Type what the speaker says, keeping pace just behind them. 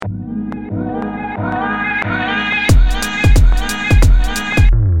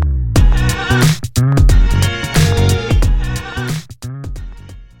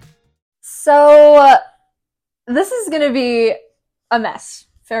this is going to be a mess.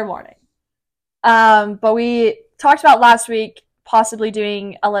 Fair warning. But we talked about last week possibly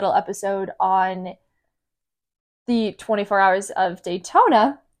doing a little episode on the 24 hours of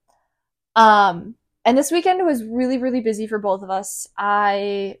Daytona. And this weekend was really, really busy for both of us.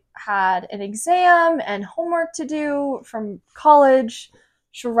 I had an exam and homework to do from college.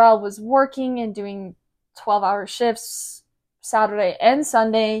 Sherelle was working and doing 12-hour shifts Saturday and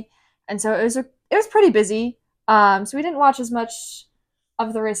Sunday. And so it was pretty busy. So we didn't watch as much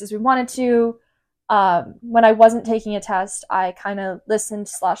of the race as we wanted to. When I wasn't taking a test, I kind of listened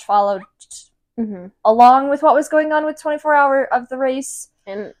 / followed along with what was going on with 24 hour of the race.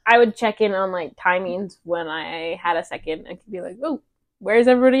 And I would check in on, like, timings when I had a second. I could be like, oh, where's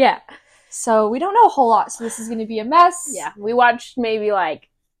everybody at? So we don't know a whole lot, so this is going to be a mess. Yeah, we watched maybe, like,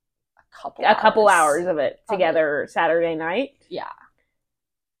 a couple hours of it together Saturday night. Yeah.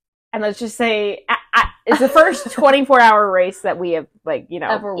 And let's just say, it's the first 24-hour race that we have, like, you know,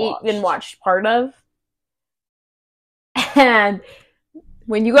 ever even watched part of. And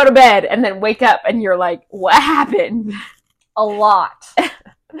when you go to bed and then wake up and you're like, what happened? A lot.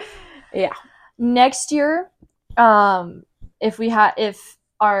 Yeah. Next year, if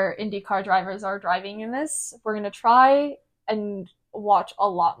our IndyCar drivers are driving in this, we're gonna try and watch a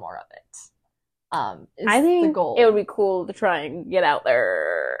lot more of it. I think the goal. It would be cool to try and get out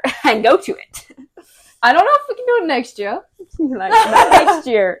there and go to it. I don't know if we can do it next year. Like, not next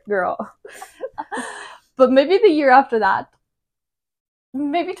year, girl. But maybe the year after that.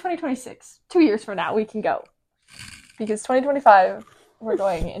 Maybe 2026. 2 years from now, we can go. Because 2025, we're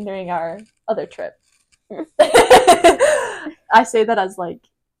going and doing our other trip. I say that as, like,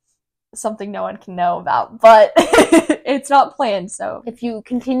 something no one can know about, but it's not planned, so. If you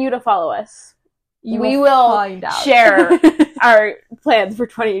continue to follow us, we will share our plans for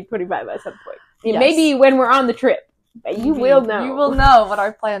 2025 at some point. Yes. Maybe when we're on the trip, but you will know. You will know what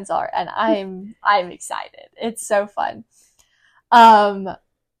our plans are, and I'm excited. It's so fun.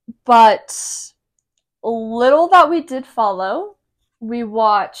 But little that we did follow, we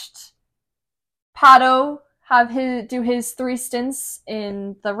watched Pato do his 3 stints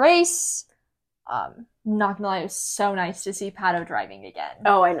in the race. Not gonna lie, it was so nice to see Pato driving again.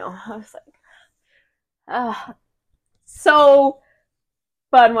 Oh, I know. I was like, so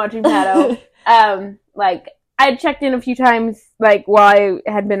fun watching Pato. Like, I had checked in a few times, like, while I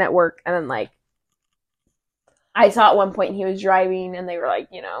had been at work, and then, like, I saw at one point he was driving, and they were, like,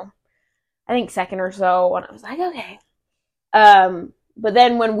 you know, I think second or so, and I was like, okay. But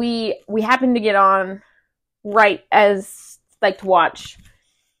then when we happened to get on right as, like, to watch,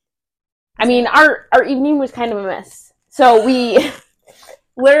 I mean, our evening was kind of a mess. So we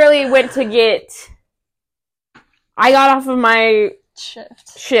literally went to I got off of my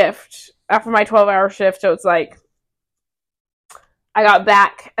shift after my 12-hour shift, so it's like, I got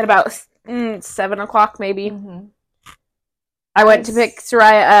back at about 7 o'clock maybe. Mm-hmm. I went to pick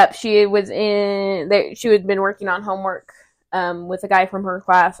Soraya up. She had been working on homework with a guy from her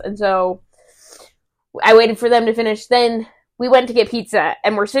class, and so I waited for them to finish. Then we went to get pizza,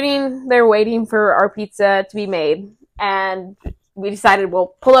 and we're sitting there waiting for our pizza to be made, and we decided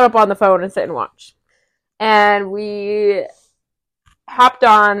we'll pull it up on the phone and sit and watch. And we hopped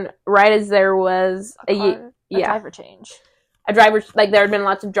on right as there was a driver change. Like, there had been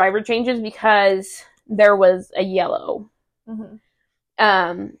lots of driver changes because there was a yellow. Mm-hmm.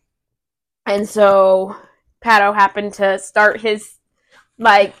 And so Pato happened to start his,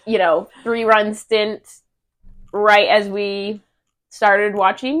 like, you know, 3-run stint right as we started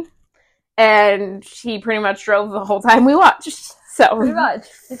watching, and he pretty much drove the whole time we watched. So pretty much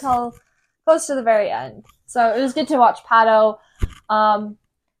until close to the very end. So it was good to watch Pato.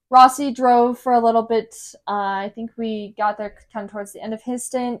 Rossi drove for a little bit. I think we got there kind of towards the end of his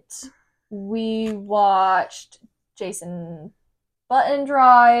stint. We watched Jason Button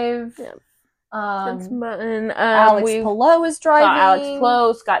drive. Yeah. Button. Alex Palou was driving. Alex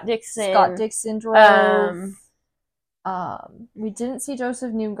Palou, Scott Dixon drove. We didn't see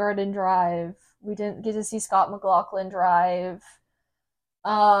Joseph Newgarden drive. We didn't get to see Scott McLaughlin drive.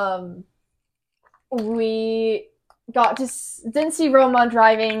 We didn't see Roman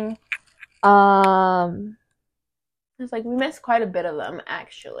driving. It's like we missed quite a bit of them,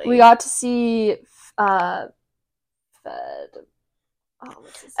 actually. We got to see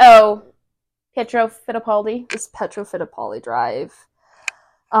Pietro Fittipaldi. This Pietro Fittipaldi drive.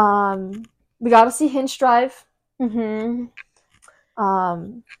 We got to see Hinch drive. Mm-hmm.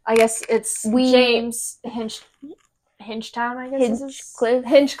 I guess it's James Hinch. Hinchtown, I guess.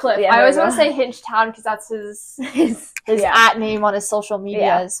 Hinchcliffe. Yeah, I always want to say Hinchtown because that's his at name on his social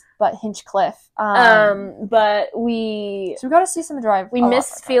medias, but Hinchcliffe. But so we got to see some drive. We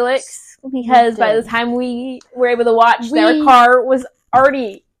missed Felix because by the time we were able to watch, their car was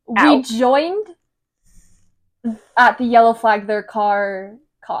already out. We joined at the yellow flag their car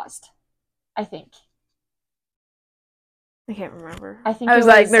caused, I think. I can't remember. I think I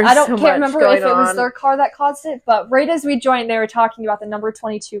can't remember if it was their car that caused it, but right as we joined, they were talking about the number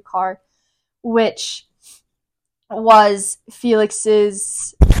 22 car, which was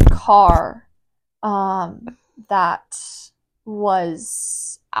Felix's car, that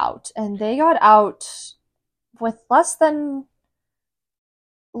was out, and they got out with less than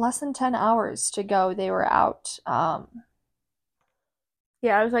 10 hours to go. They were out.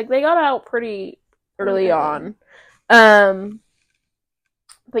 Yeah, I was like, they got out pretty early on. But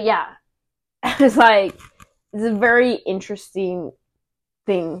yeah, I was like, it's a very interesting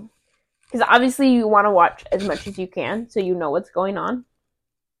thing. Because obviously you want to watch as much as you can, so you know what's going on.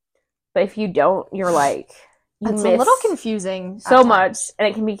 But if you don't, you're like, it's a little confusing. So much, and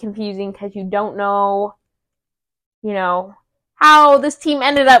it can be confusing because you don't know, how this team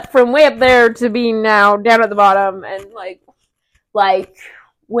ended up from way up there to being now down at the bottom. And like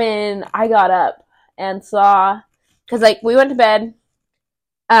when I got up and saw, because we went to bed.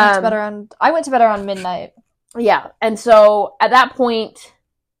 I went to bed around midnight. Yeah, and so at that point,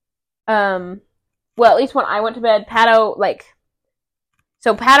 at least when I went to bed, Pato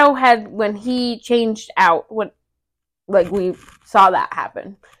had, when he changed out, we saw that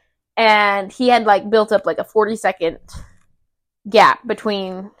happen, and he had built up a 40-second gap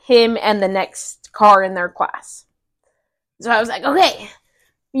between him and the next car in their class. So I was like, okay,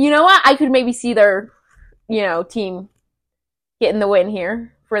 you know what? I could maybe see their, team getting the win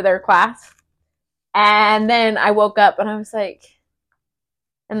here for their class. And then I woke up and I was like,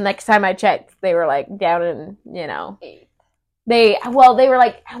 and the next time I checked, they were down in, 8th. They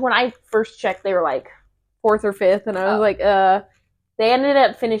were when I first checked, they were 4th or 5th, and I was they ended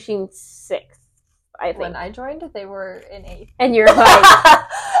up finishing 6th, I think. When I joined, they were in 8th. And you're like,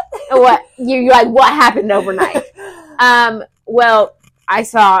 what? You're like, what happened overnight? Well, I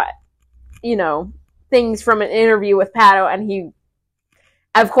saw, things from an interview with Pato, and he,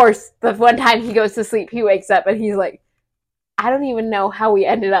 of course, the one time he goes to sleep, he wakes up and he's like, I don't even know how we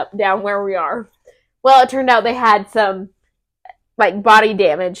ended up down where we are. Well, it turned out they had some, body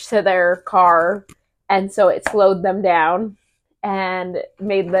damage to their car, and so it slowed them down and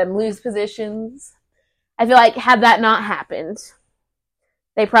made them lose positions. I feel like had that not happened,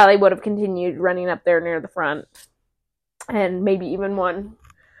 they probably would have continued running up there near the front and maybe even won.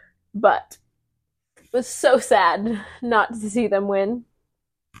 But it was so sad not to see them win.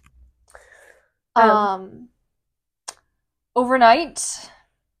 Overnight,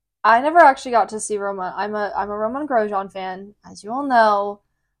 I never actually got to see Roman. I'm a Roman Grosjean fan, as you all know.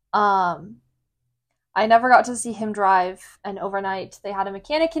 I never got to see him drive, and overnight they had a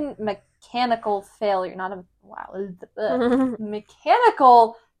mechanical failure.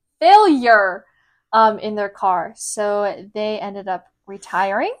 Mechanical failure in their car, so they ended up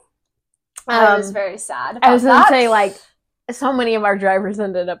retiring. I was very sad about I was going to say, so many of our drivers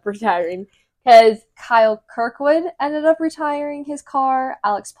ended up retiring. Because Kyle Kirkwood ended up retiring his car.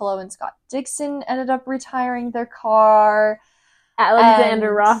 Alex Palou and Scott Dixon ended up retiring their car.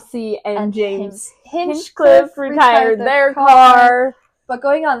 Alexander Rossi and James Hinchcliffe retired their car. But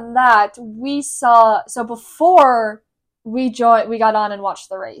going on that, we saw, so before we got on and watched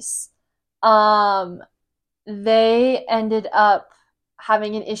the race, they ended up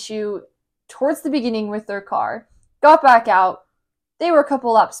having an issue towards the beginning with their car, got back out. They were a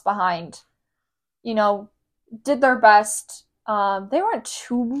couple laps behind. Did their best. They weren't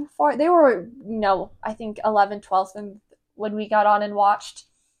too far. They were, I think 11th, 12th when we got on and watched.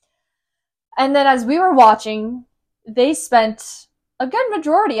 And then as we were watching, they spent a good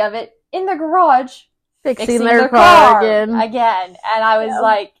majority of it in the garage fixing their car again. And I was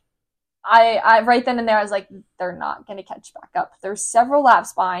like, I right then and there, I was like, they're not going to catch back up. They're several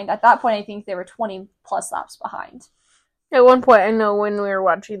laps behind. At that point, I think they were 20 plus laps behind. At one point, I know when we were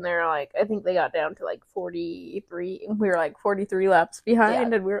watching, they were I think they got down to 43. We were 43 laps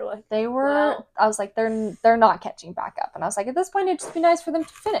behind, and we were like, they were. Wow. I was like, they're not catching back up, and I was like, at this point, it'd just be nice for them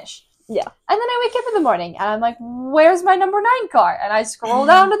to finish. Yeah. And then I wake up in the morning, and I'm like, where's my number 9 car? And I scroll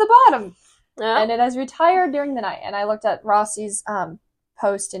down to the bottom, and it has retired during the night. And I looked at Rossi's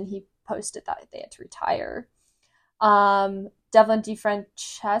post, and he posted that they had to retire. Devlin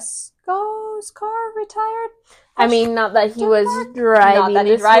DeFrancesco's car retired. I mean, not that he was driving. Not that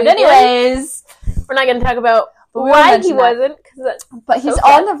he drove anyways. We're not going to talk about But why he wasn't, but he's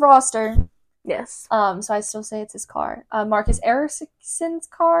on the roster. Yes. So I still say it's his car. Marcus Ericsson's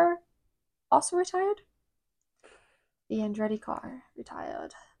car also retired. The Andretti car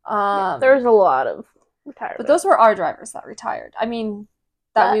retired. There's a lot of retirement. But those were our drivers that retired. I mean,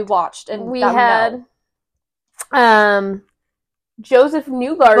 that we watched and we that had. We know. Joseph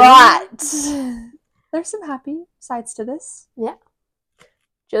Newgarden. But there's some happy sides to this. Yeah.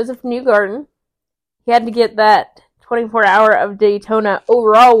 Joseph Newgarden. He had to get that 24-hour of Daytona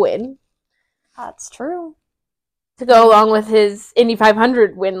overall win. That's true. To go along with his Indy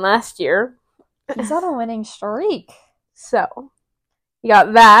 500 win last year. He's on a winning streak. So, he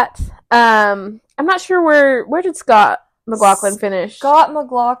got that. I'm not sure where did Scott McLaughlin finish? Scott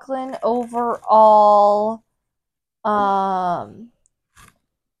McLaughlin overall.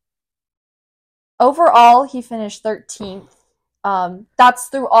 Overall, he finished 13th. That's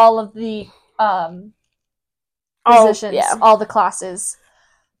through all of the positions, all the classes.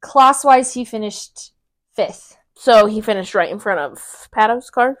 Class-wise, he finished 5th. So he finished right in front of Pato's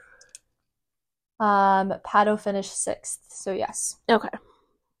car? Pato finished 6th, so yes. Okay.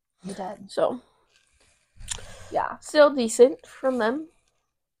 He did. So, yeah. Still decent from them.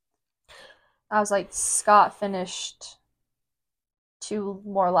 I was like, Scott finished 2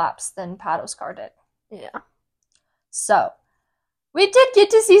 more laps than Pato's car did. Yeah. So, we did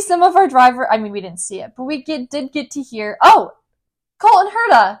get to see some of our driver. I mean, we didn't see it, but we did get to hear. Oh, Colton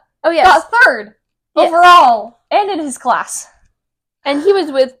Herta. Oh yes, got 3rd overall and in his class. And he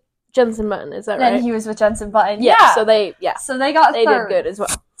was with Jenson Button. Is that right? And he was with Jenson Button. Yeah. So they got 3rd. They did good as well.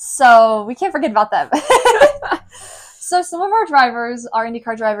 So we can't forget about them. So some of our drivers, our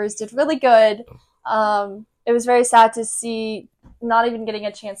IndyCar drivers, did really good. It was very sad to see not even getting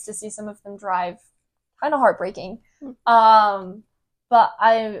a chance to see some of them drive. Kind of heartbreaking. But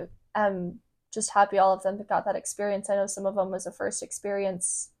I am just happy all of them got that experience. I know some of them was a first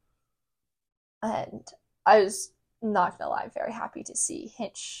experience. And I was, not gonna lie, very happy to see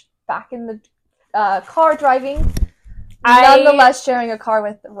Hinch back in the car driving. Nonetheless, sharing a car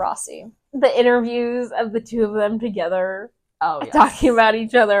with Rossi. The interviews of the two of them together, talking about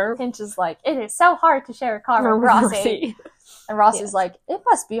each other. Hinch is like, it is so hard to share a car with Rossi. And Rossi's like, it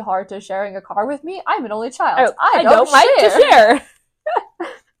must be hard to sharing a car with me. I'm an only child. I don't like to share.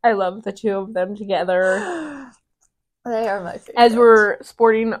 I love the two of them together. They are my favorite. As we're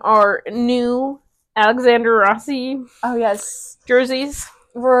sporting our new Alexander Rossi jerseys.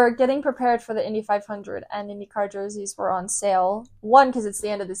 We're getting prepared for the Indy 500, and IndyCar jerseys were on sale. One, because it's at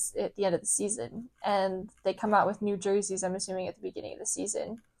the end of the season, and they come out with new jerseys, I'm assuming, at the beginning of the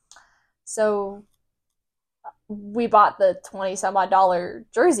season. So we bought the $20-some-odd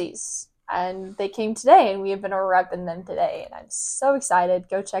jerseys, and they came today, and we have been repping them today, and I'm so excited.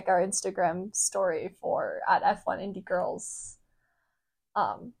 Go check our Instagram story at F1 Indy Girls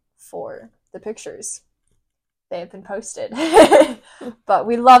for the pictures. They have been posted. But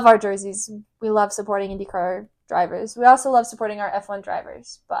we love our jerseys. We love supporting IndyCar drivers. We also love supporting our F1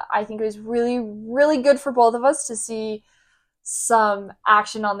 drivers. But I think it was really, really good for both of us to see some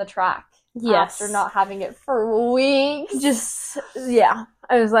action on the track. Yes. After not having it for weeks. I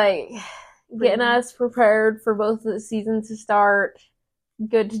was like, getting us prepared for both of the seasons to start.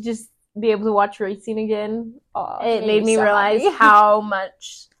 Good to just be able to watch racing again. It made me realize how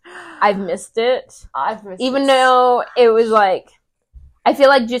much I've missed it. Even though it was like, I feel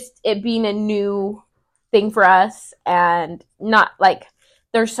like just it being a new thing for us, and not like,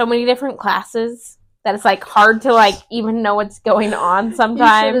 there's so many different classes that it's like hard to like even know what's going on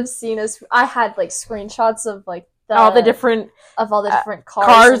sometimes. You should have seen us. I had like screenshots of like all the different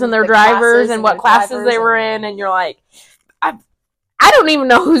cars and their drivers and what classes they were in, and you're like, I don't even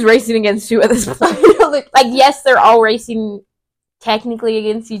know who's racing against who at this point. like yes, they're all racing technically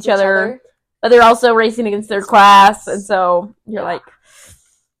against each other, but they're also racing against their class, and so you're like,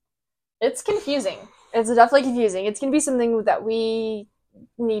 it's confusing. It's definitely confusing. It's gonna be something that we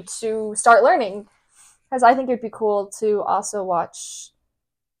need to start learning, because I think it'd be cool to also watch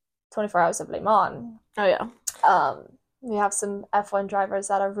 24 Hours of Le Mans. Oh yeah. We have some F1 drivers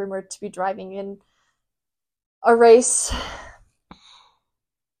that are rumored to be driving in a race,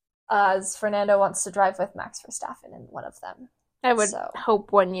 as Fernando wants to drive with Max Verstappen in one of them. I would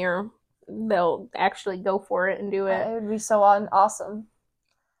hope one year they'll actually go for it and do it. It would be so awesome.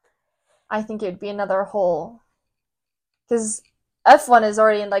 I think it would be another whole, because F1 is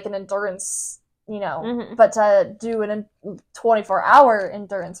already in like an endurance, but to do a 24-hour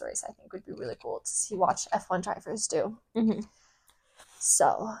endurance race, I think would be really cool to watch F1 drivers do. Mm-hmm.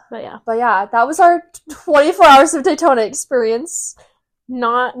 So, but yeah, that was our 24 hours of Daytona experience.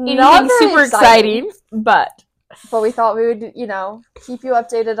 Not anything super exciting, but But we thought we would, keep you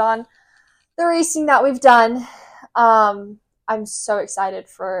updated on the racing that we've done. I'm so excited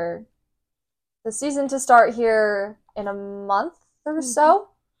for the season to start here in a month or so.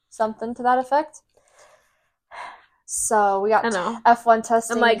 Something to that effect. So we got F1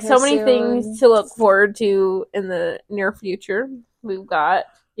 testing. And like so many things to look forward to in the near future. We've got,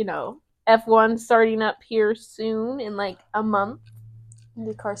 F1 starting up here soon in like a month.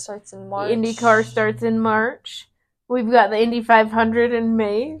 IndyCar starts in March. We've got the Indy 500 in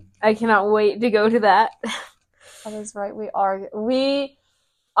May. I cannot wait to go to that. That is right. We are going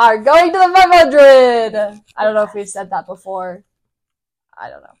to the 500. I don't know if we've said that before. I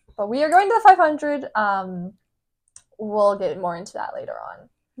don't know. But we are going to the 500. We'll get more into that later on.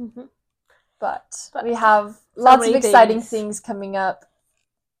 Mm-hmm. But we have lots of exciting things coming up.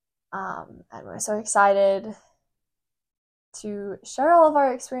 And we're so excited to share all of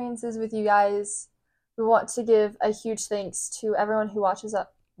our experiences with you guys. We want to give a huge thanks to everyone who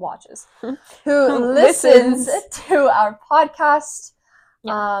who listens to our podcast.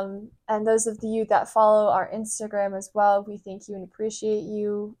 Yeah. And those of you that follow our Instagram as well, we thank you and appreciate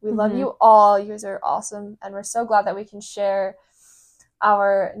you. We love you all. You guys are awesome. And we're so glad that we can share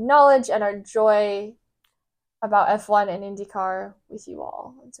our knowledge and our joy about F1 and IndyCar with you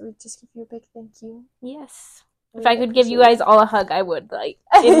all. And so we just give you a big thank you. Yes. If I could give you guys all a hug, I would. Like,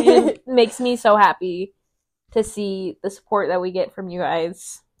 it makes me so happy to see the support that we get from you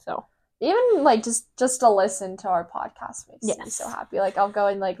guys. So even like just to listen to our podcast makes me so happy. Like I'll go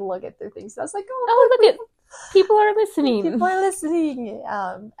and like look at their things. I was like, look at people are listening. People are listening.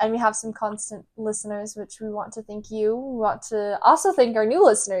 And we have some constant listeners, which we want to thank you. We want to also thank our new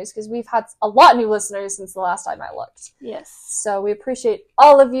listeners because we've had a lot of new listeners since the last time I looked. Yes. So we appreciate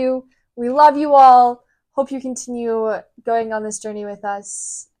all of you. We love you all. Hope you continue going on this journey with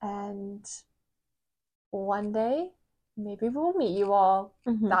us. And one day, maybe we'll meet you all.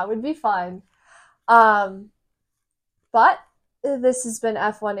 Mm-hmm. That would be fun. But this has been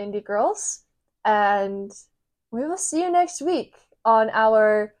F1 Indie Girls. And we will see you next week on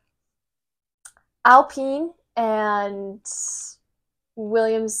our Alpine and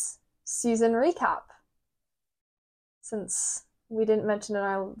Williams season recap. Since we didn't mention in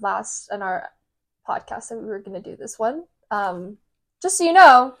our podcast that we were going to do this one. Just so you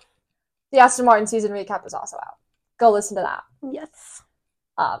know, the Aston Martin season recap is also out. Go listen to that. Yes.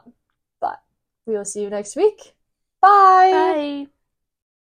 But we will see you next week. Bye. Bye.